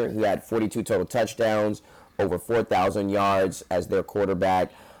Jr., who had 42 total touchdowns, over 4,000 yards as their quarterback.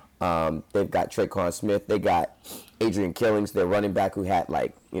 They've got Traquan Smith. They got Adrian Killings, their running back, who had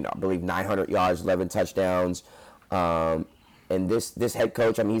I believe 900 yards, 11 touchdowns. And this head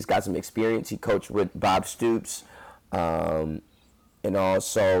coach, he's got some experience. He coached with Bob Stoops, and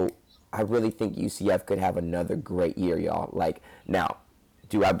also I really think UCF could have another great year, y'all. Now,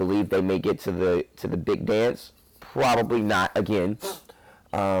 do I believe they may get to the big dance? Probably not again.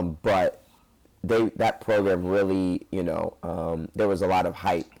 But that program really, there was a lot of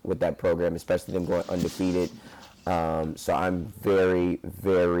hype with that program, especially them going undefeated. So I'm very,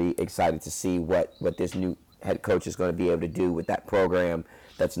 very excited to see what this new head coach is going to be able to do with that program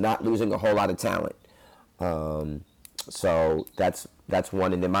that's not losing a whole lot of talent. So that's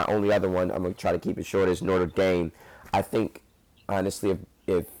one. And then my only other one, I'm going to try to keep it short, is Notre Dame. I think, honestly,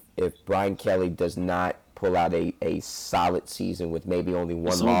 if Brian Kelly does not pull out a solid season with maybe only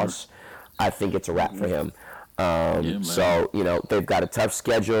one loss, I think it's a wrap for him. So, they've got a tough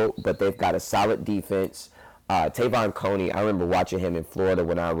schedule, but they've got a solid defense. Tavon Coney, I remember watching him in Florida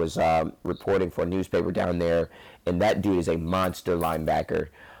when I was reporting for a newspaper down there, and that dude is a monster linebacker.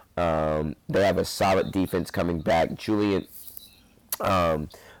 They have a solid defense coming back. Julian, one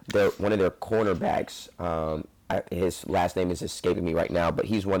of their cornerbacks, his last name is escaping me right now, but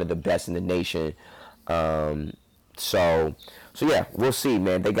he's one of the best in the nation. So yeah, we'll see,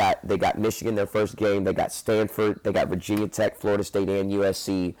 man. They got Michigan their first game. They got Stanford. They got Virginia Tech, Florida State, and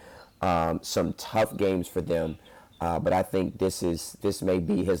USC. Some tough games for them. But I think this may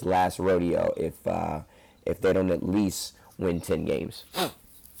be his last rodeo if they don't at least win 10 games.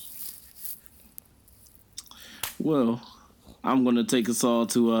 Well, I'm going to take us all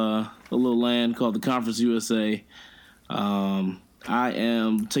to a little land called the Conference USA. I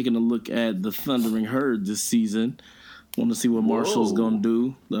am taking a look at the Thundering Herd this season. Want to see what Marshall's going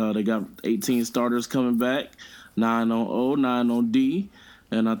to do. They got 18 starters coming back, 9 on O, 9 on D.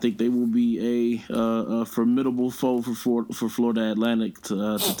 and I think they will be a formidable foe for Florida Atlantic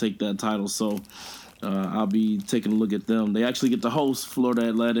to take that title. So I'll be taking a look at them. They actually get to host Florida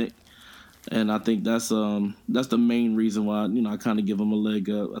Atlantic, and I think that's the main reason why I kind of give them a leg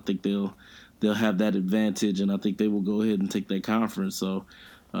up. I think they'll have that advantage, and I think they will go ahead and take that conference. So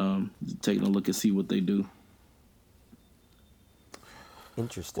taking a look and see what they do.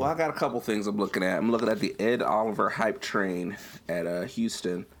 Interesting. Well, I got a couple things I'm looking at. I'm looking at the Ed Oliver hype train at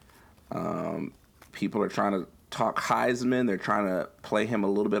Houston. People are trying to talk Heisman. They're trying to play him a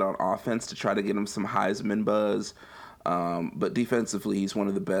little bit on offense to try to get him some Heisman buzz. But defensively, he's one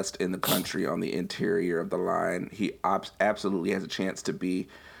of the best in the country on the interior of the line. He absolutely has a chance to be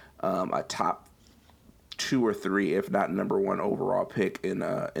a top 2 or 3, if not number 1 overall pick in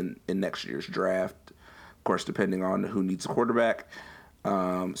next year's draft. Of course, depending on who needs a quarterback.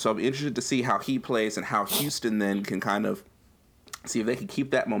 So I'm interested to see how he plays and how Houston then can kind of see if they can keep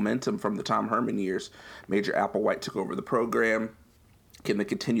that momentum from the Tom Herman years. Major Applewhite took over the program. Can they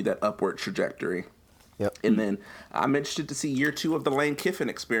continue that upward trajectory? Yep. And then I'm interested to see year 2 of the Lane Kiffin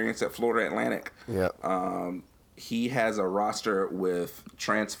experience at Florida Atlantic. Yep. He has a roster with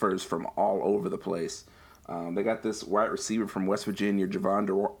transfers from all over the place. They got this wide receiver from West Virginia, Javon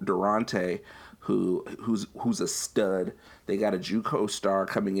Durante, who's a stud. They got a JUCO star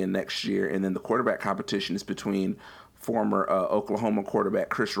coming in next year, and then the quarterback competition is between former Oklahoma quarterback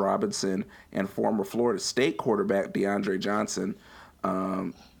Chris Robinson and former Florida State quarterback DeAndre Johnson.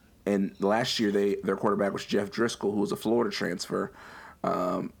 And last year their quarterback was Jeff Driscoll, who was a Florida transfer.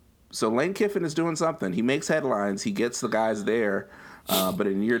 So Lane Kiffin is doing something. He makes headlines. He gets the guys there. But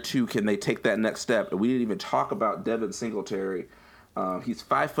in year 2, can they take that next step? And we didn't even talk about Devin Singletary. He's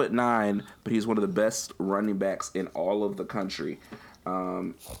 5'9", but he's one of the best running backs in all of the country,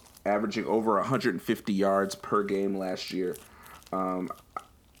 averaging over 150 yards per game last year. I'm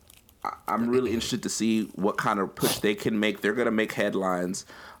really interested to see what kind of push they can make. They're going to make headlines,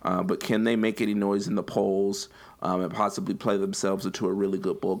 but can they make any noise in the polls and possibly play themselves into a really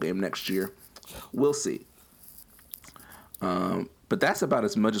good bowl game next year? We'll see. But that's about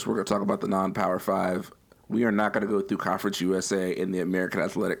as much as we're going to talk about the non-Power 5. We are not going to go through Conference USA and the American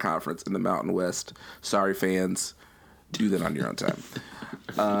Athletic Conference in the Mountain West. Sorry, fans. Do that on your own time.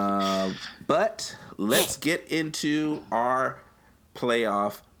 But let's get into our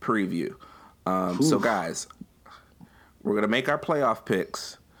playoff preview. So, guys, we're going to make our playoff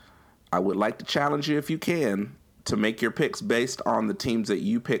picks. I would like to challenge you, if you can, to make your picks based on the teams that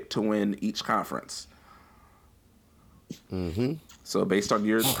you picked to win each conference. Mm-hmm. So based on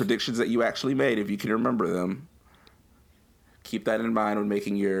your predictions that you actually made, if you can remember them, keep that in mind when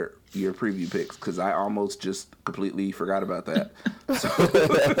making your preview picks, because I almost just completely forgot about that.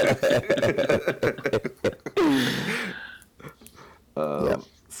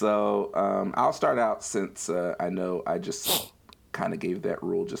 So I'll start out since I know I just kind of gave that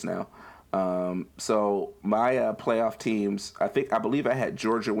rule just now. So my playoff teams, I believe I had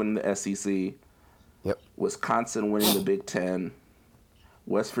Georgia winning the SEC. Yep. Wisconsin winning the Big Ten.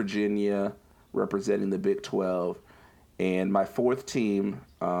 West Virginia representing the Big 12. And my fourth team,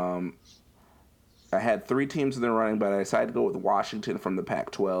 I had 3 teams in the running, but I decided to go with Washington from the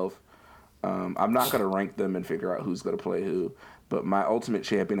Pac-12. I'm not going to rank them and figure out who's going to play who. But my ultimate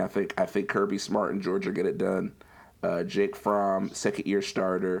champion, I think Kirby Smart and Georgia get it done. Jake Fromm, second-year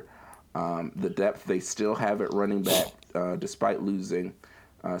starter. The depth they still have at running back despite losing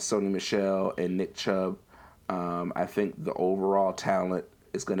Sony Michel and Nick Chubb. I think the overall talent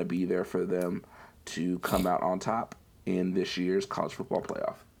is going to be there for them to come out on top in this year's college football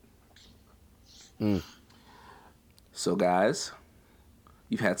playoff. So, guys,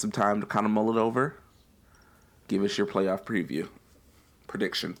 you've had some time to kind of mull it over. Give us your playoff preview.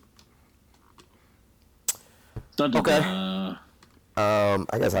 Prediction. Okay.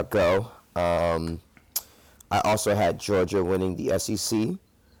 I guess I'll go. I also had Georgia winning the SEC.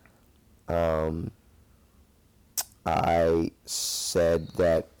 I said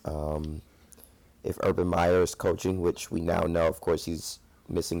that if Urban Meyer is coaching, which we now know, of course, he's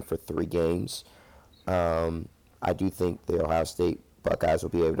missing for 3 games, I do think the Ohio State Buckeyes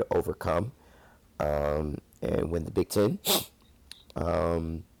will be able to overcome and win the Big Ten.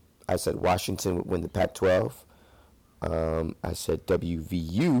 I said Washington would win the Pac-12. I said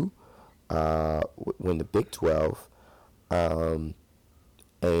WVU would win the Big 12. And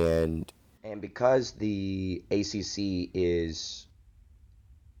because the ACC is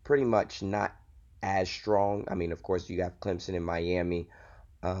pretty much not as strong, I mean, of course, you have Clemson and Miami.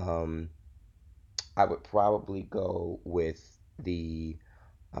 I would probably go with the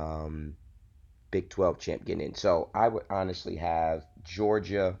Big 12 champ getting in. So I would honestly have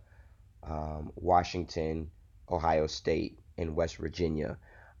Georgia, Washington, Ohio State, and West Virginia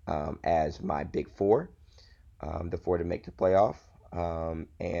as my Big Four, the four to make the playoff.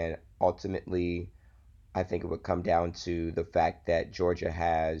 And ultimately, I think it would come down to the fact that Georgia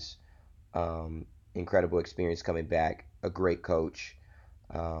has incredible experience coming back, a great coach,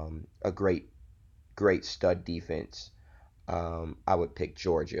 a great stud defense. I would pick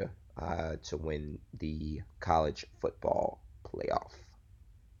Georgia to win the college football playoff.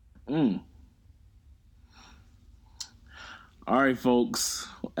 All right, folks.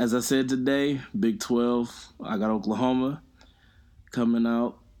 As I said today, Big 12, I got Oklahoma coming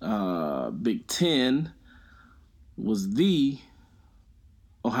out. Big 10 was the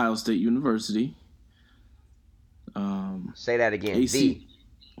Ohio State University. Say that again. AC,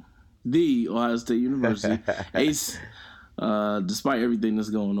 the Ohio State University. Ace, despite everything that's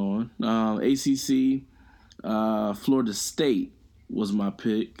going on. ACC, Florida State was my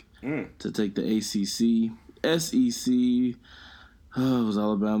pick to take the ACC. SEC, it was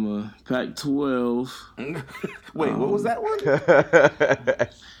Alabama. Pac-12. Wait, what was that one?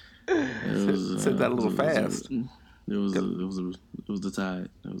 Said that a little fast. It was the Tide.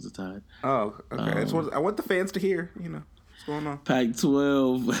 It was the Tide. Oh, okay. I want the fans to hear, what's going on.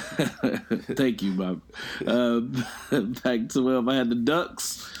 Pac-12. Thank you, Bob. Pac-12. I had the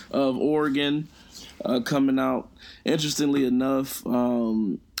Ducks of Oregon coming out. Interestingly enough,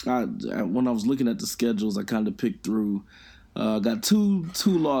 when I was looking at the schedules, I kind of picked through. Got two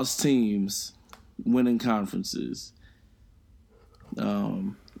lost teams winning conferences,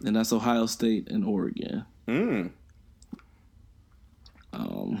 and that's Ohio State and Oregon.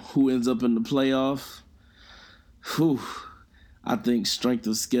 Who ends up in the playoff? I think strength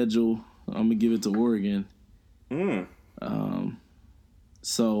of schedule. I'm gonna give it to Oregon. Real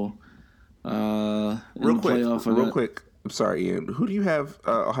quick. I'm sorry, Ian. Who do you have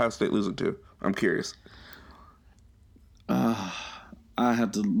Ohio State losing to? I'm curious. I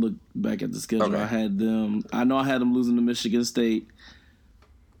have to look back at the schedule. Okay. I know I had them losing to Michigan State.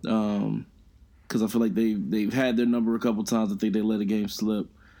 Because I feel like they've had their number a couple times. I think they let a game slip.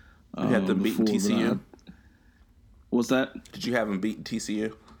 You had them beating TCU? What's that? Did you have them beating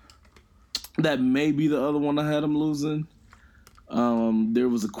TCU? That may be the other one I had them losing. There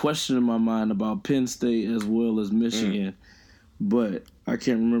was a question in my mind about Penn State as well as Michigan, but I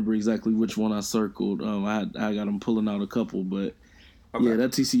can't remember exactly which one I circled. I got them pulling out a couple, but yeah,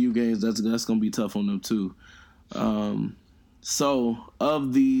 that TCU games that's gonna be tough on them too. So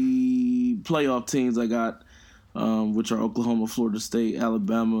of the playoff teams I got, which are Oklahoma, Florida State,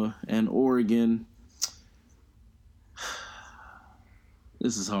 Alabama, and Oregon.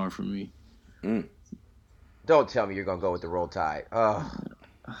 This is hard for me. Don't tell me you're going to go with the Roll Tide.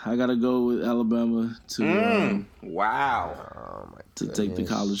 I got to go with Alabama to take the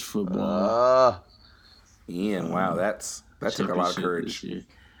college football. Ian, wow, that took a lot of courage.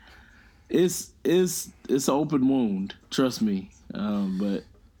 It's an open wound, trust me. But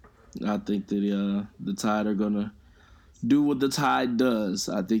I think that the Tide are gonna do what the Tide does.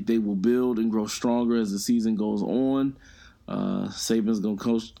 I think they will build and grow stronger as the season goes on. Saban's gonna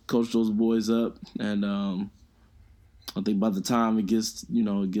coach those boys up, and I think by the time it gets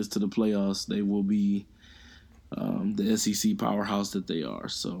to the playoffs, they will be the SEC powerhouse that they are.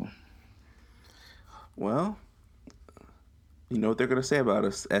 So, well, you know what they're gonna say about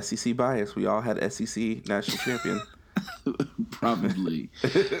us? SEC bias. We all had SEC national champion. Probably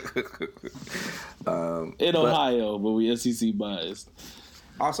in Ohio, but we SEC biased.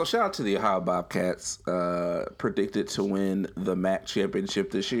 Also, shout out to the Ohio Bobcats, predicted to win the MAC championship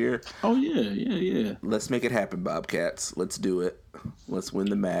this year. Oh yeah. Let's make it happen, Bobcats. Let's do it. Let's win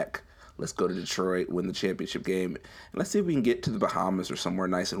the MAC. Let's go to Detroit, win the championship game, and let's see if we can get to the Bahamas or somewhere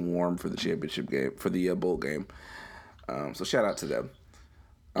nice and warm for the championship game, for the bowl game. So shout out to them.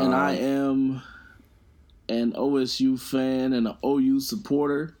 And I am an OSU fan and an OU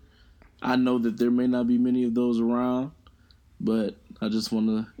supporter. I know that there may not be many of those around, but I just want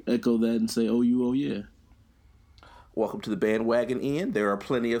to echo that and say OU, oh yeah. Welcome to the bandwagon, Ian. There are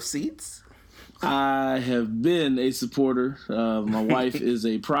plenty of seats. I have been a supporter. My wife is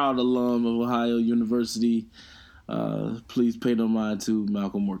a proud alum of Ohio University. Please pay no mind to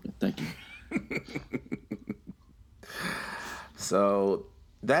Malcolm Morgan. Thank you. So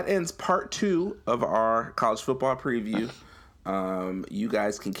that ends part 2 of our college football preview. You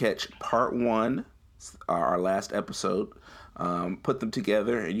guys can catch part 1, our last episode. Put them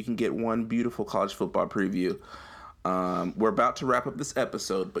together, and you can get one beautiful college football preview. We're about to wrap up this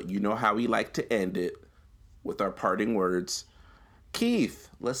episode, but you know how we like to end it with our parting words. Keith,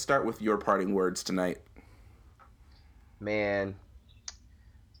 let's start with your parting words tonight. Man,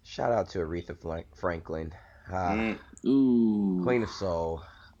 shout out to Aretha Franklin. Ooh. Queen of Soul.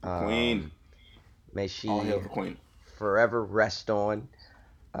 Queen. May she All hail the Queen. forever rest on.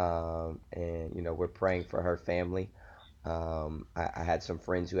 And, we're praying for her family. I had some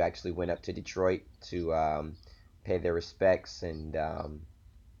friends who actually went up to Detroit to pay their respects, and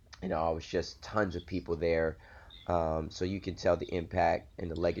it was just tons of people there. So you can tell the impact and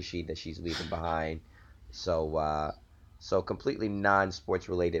the legacy that she's leaving behind. So completely non-sports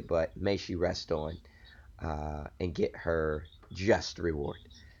related, but may she rest on and get her just reward.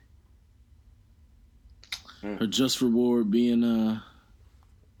 Her just reward being,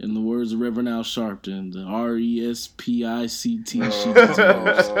 in the words of Reverend Al Sharpton, the RESPICT.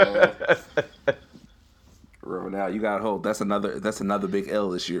 Reverend Al, you got hold. That's another big L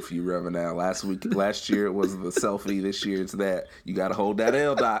this year for you, Reverend Al. Last year it was the selfie. This year it's that. You got to hold that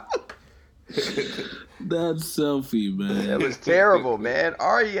L, Doc. That selfie, man. It was terrible, man.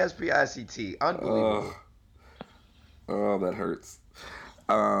 RESPICT. Unbelievable. Oh, that hurts.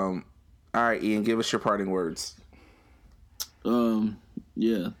 All right, Ian, give us your parting words.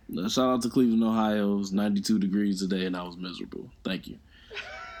 Yeah. Shout out to Cleveland, Ohio. It was 92 degrees today, and I was miserable. Thank you.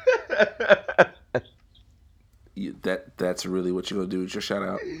 That's really what you're gonna do with your shout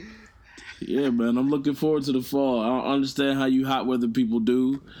out. Yeah, man. I'm looking forward to the fall. I don't understand how you hot weather people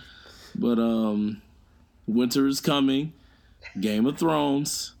do, but winter is coming. Game of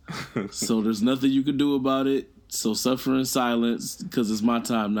Thrones. So there's nothing you can do about it. So suffer in silence because it's my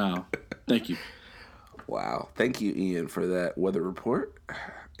time now. Thank you. Wow. Thank you, Ian, for that weather report.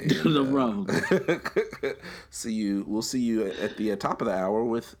 And, no problem. We'll see you at the top of the hour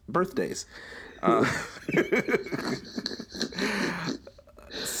with birthdays.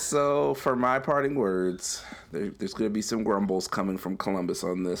 So for my parting words, there's going to be some grumbles coming from Columbus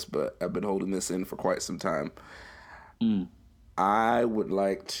on this, but I've been holding this in for quite some time. I would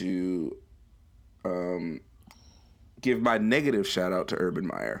like to give my negative shout out to Urban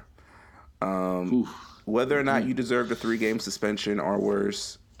Meyer. Whether or not you deserved a 3-game suspension or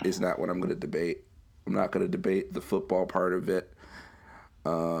worse is not what I'm going to debate. I'm not going to debate the football part of it.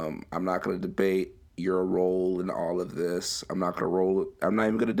 I'm not going to debate your role in all of this. I'm not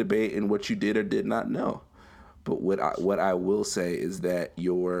even going to debate in what you did or did not know. But what I will say is that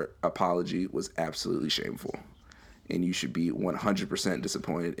your apology was absolutely shameful, and you should be 100%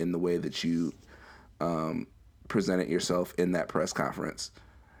 disappointed in the way that you presented yourself in that press conference.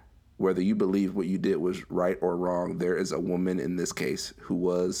 Whether you believe what you did was right or wrong, there is a woman in this case who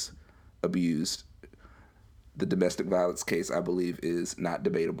was abused. The domestic violence case, I believe, is not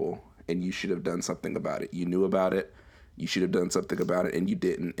debatable, and you should have done something about it. You knew about it. You should have done something about it, and you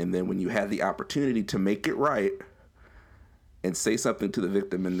didn't. And then when you had the opportunity to make it right and say something to the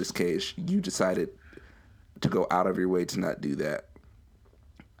victim in this case, you decided to go out of your way to not do that.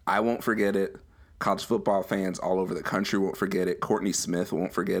 I won't forget it. College football fans all over the country won't forget it. Courtney Smith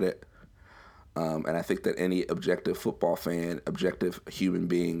won't forget it. And I think that any objective football fan, objective human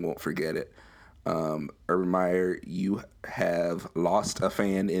being won't forget it. Urban Meyer, you have lost a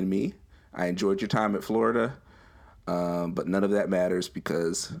fan in me. I enjoyed your time at Florida, but none of that matters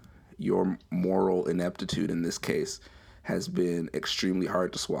because your moral ineptitude in this case has been extremely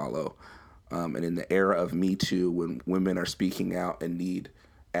hard to swallow. And in the era of Me Too, when women are speaking out and need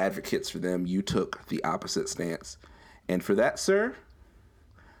advocates for them, you took the opposite stance. And for that, sir,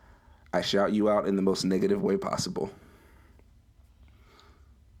 I shout you out in the most negative way possible.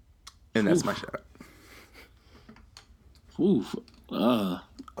 And that's my shout out.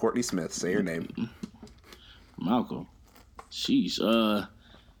 Courtney Smith, say your name. Malcolm. Sheesh.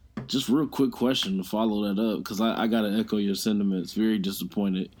 Just real quick question to follow that up, because I got to echo your sentiments. Very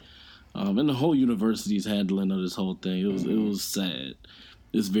disappointed. And the whole university's handling of this whole thing. It was sad.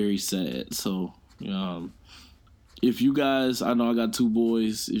 It's very sad. So, if you guys, I know I got 2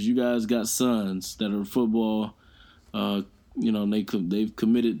 boys. If you guys got sons that are football, they've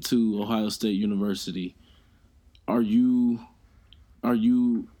committed to Ohio State University. Are you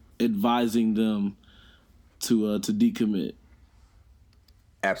advising them to decommit?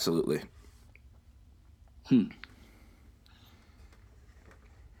 Absolutely. I'd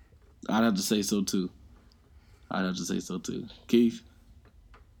have to say so too. Keith?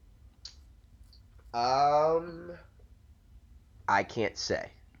 I can't say.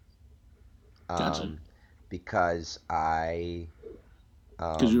 Gotcha. Because I...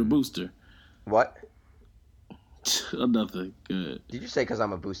 Because you're a booster. What? Nothing. Good. Did you say because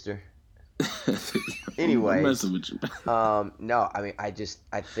I'm a booster? Anyway, I'm messing with you. no, I mean, I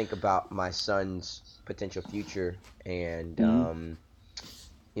think about my son's potential future, and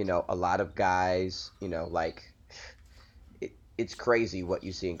a lot of guys, like it's crazy what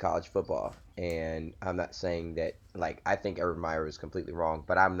you see in college football. And I'm not saying that, like, I think Urban Meyer is completely wrong,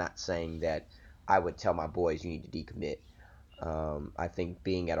 but I'm not saying that I would tell my boys you need to decommit. I think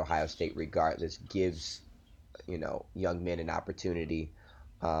being at Ohio State regardless gives, young men an opportunity,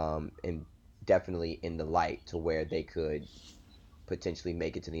 and definitely in the light to where they could potentially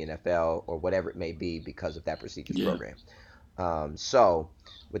make it to the NFL or whatever it may be because of that prestigious program. So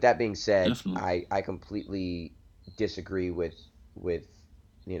with that being said, I completely disagree with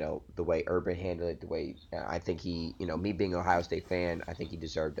the way Urban handled it, the way I think he, me being an Ohio State fan, I think he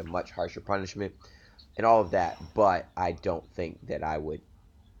deserved a much harsher punishment and all of that, but I don't think that I would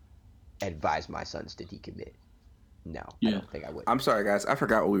advise my sons to decommit. No, I don't think I would. I'm sorry, guys. I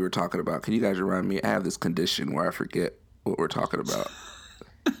forgot what we were talking about. Can you guys remind me? I have this condition where I forget what we're talking about.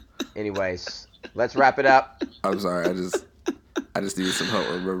 Anyways, let's wrap it up. I'm sorry. I just needed some help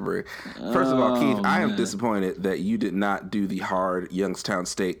remembering. First of all, Keith, I am disappointed that you did not do the hard Youngstown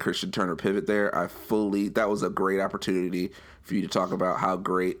State Christian Turner pivot there. That was a great opportunity for you to talk about how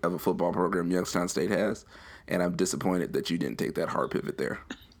great of a football program Youngstown State has, and I'm disappointed that you didn't take that hard pivot there.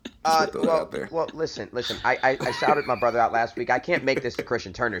 Well, listen. I shouted my brother out last week. I can't make this the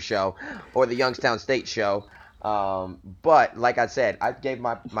Christian Turner show or the Youngstown State show. But like I said, I gave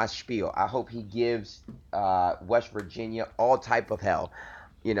my spiel. I hope he gives West Virginia all type of hell.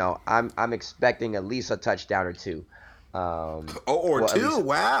 I'm expecting at least a touchdown or two. Two.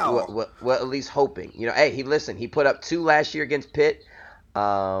 Wow. Well, at least hoping. Hey, he put up 2 last year against Pitt.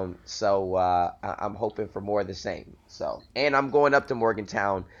 So I'm hoping for more of the same. So, and I'm going up to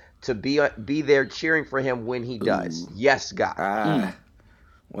Morgantown to be there cheering for him when he does. Ooh. Yes, God.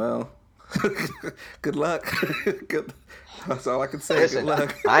 Well, good luck. That's all I can say. Listen, good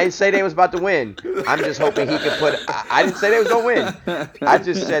luck. I didn't say they was about to win. I'm just hoping he could put. I didn't say they was gonna win. I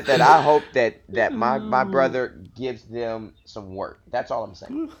just said that I hope that my brother gives them some work. That's all I'm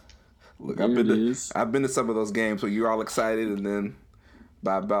saying. Look, I've been to some of those games where you're all excited and then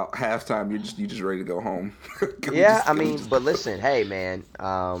by about halftime, you just ready to go home. But listen, hey man,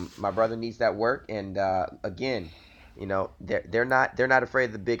 my brother needs that work, and again, they're not afraid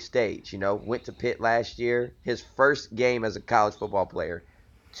of the big stage. Went to Pitt last year, his first game as a college football player,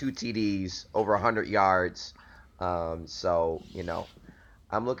 2 TDs, over 100 yards. So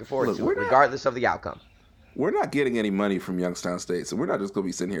I'm looking forward to it, regardless of the outcome. We're not getting any money from Youngstown State, so we're not just going to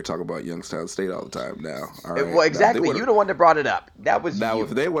be sitting here talking about Youngstown State all the time now. All right? Well, exactly. You're the one that brought it up. That was now, you. If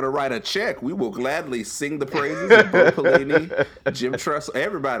they want to write a check, we will gladly sing the praises of Bo Pelini, Jim Truss,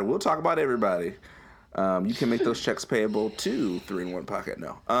 everybody. We'll talk about everybody. You can make those checks payable to 3-in-1 Pocket.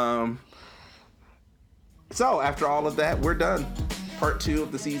 No. So after all of that, we're done. Part 2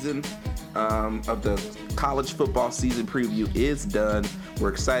 of the season, of the college football season preview is done. We're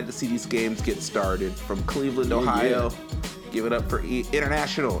excited to see these games get started. From Cleveland, Ohio, give it up for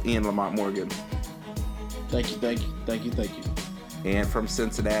International Ian Lamont Morgan. Thank you. And from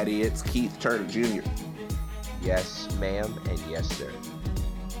Cincinnati, it's Keith Turner Jr. Yes, ma'am, and yes, sir.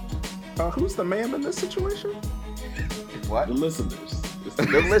 Who's the ma'am in this situation? What? The listeners.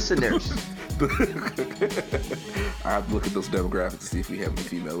 The listeners. I have to look at those demographics to see if we have any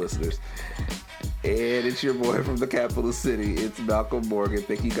female listeners. And it's your boy from the capital city. It's Malcolm Morgan.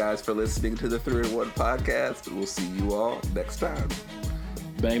 Thank you guys for listening to the 3-in-1 Podcast. We'll see you all next time.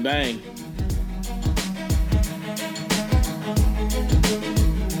 Bang, bang.